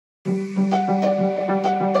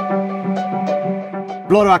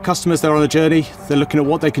A lot of our customers, they're on a journey. They're looking at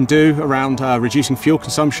what they can do around reducing fuel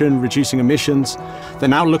consumption, reducing emissions. They're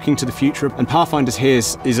now looking to the future, and Pathfinder's here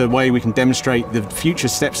is a way we can demonstrate the future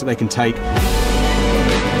steps that they can take.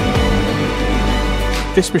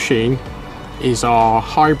 This machine is our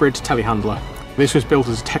hybrid telehandler. This was built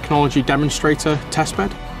as a technology demonstrator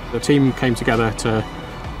testbed. The team came together to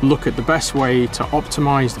look at the best way to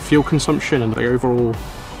optimise the fuel consumption and the overall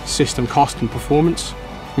system cost and performance.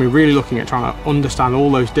 We're really looking at trying to understand all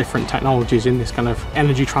those different technologies in this kind of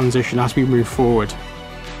energy transition as we move forward.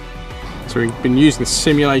 So we've been using the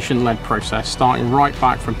simulation-led process, starting right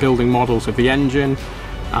back from building models of the engine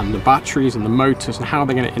and the batteries and the motors and how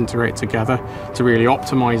they're going to integrate together to really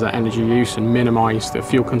optimise that energy use and minimise the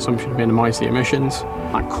fuel consumption, minimise the emissions.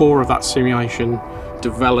 That core of that simulation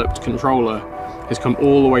developed controller has come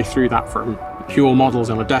all the way through that, from pure models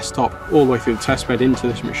on a desktop all the way through the testbed into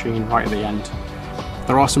this machine right at the end.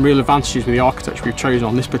 There are some real advantages with the architecture we've chosen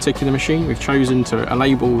on this particular machine. We've chosen to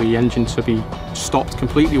enable the engine to be stopped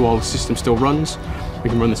completely while the system still runs. We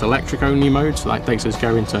can run this electric only mode, so that takes us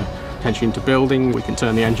potentially into building. We can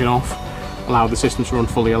turn the engine off, allow the system to run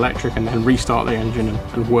fully electric, and then restart the engine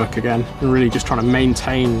and work again. And really just trying to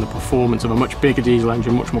maintain the performance of a much bigger diesel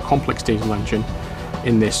engine, much more complex diesel engine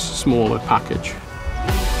in this smaller package.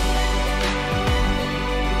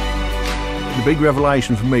 The big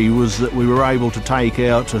revelation for me was that we were able to take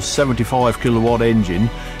out a 75 kilowatt engine,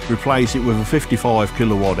 replace it with a 55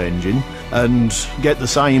 kilowatt engine, and get the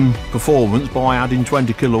same performance by adding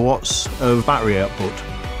 20 kilowatts of battery output.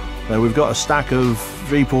 Now we've got a stack of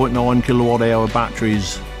 3.9 kilowatt hour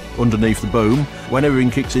batteries underneath the boom. When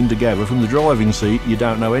everything kicks in together, from the driving seat you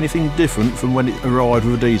don't know anything different from when it arrived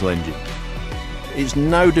with a diesel engine. It's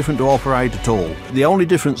no different to operate at all. The only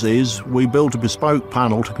difference is we built a bespoke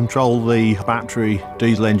panel to control the battery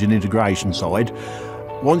diesel engine integration side.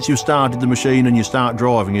 Once you've started the machine and you start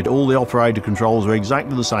driving it, all the operator controls are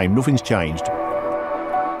exactly the same, nothing's changed.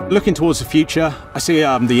 Looking towards the future, I see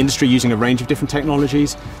the industry using a range of different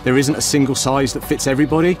technologies. There isn't a single size that fits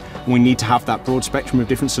everybody. We need to have that broad spectrum of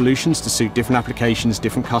different solutions to suit different applications,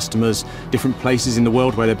 different customers, different places in the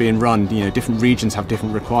world where they're being run. You know, different regions have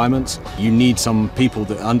different requirements. You need some people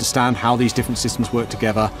that understand how these different systems work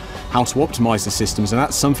together, how to optimize the systems, and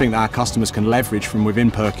that's something that our customers can leverage from within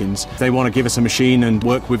Perkins. If they want to give us a machine and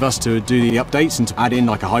work with us to do the updates and to add in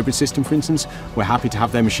like a hybrid system, for instance, we're happy to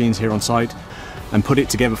have their machines here on site and put it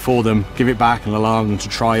together for them, give it back and allow them to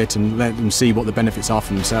try it and let them see what the benefits are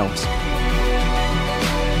for themselves.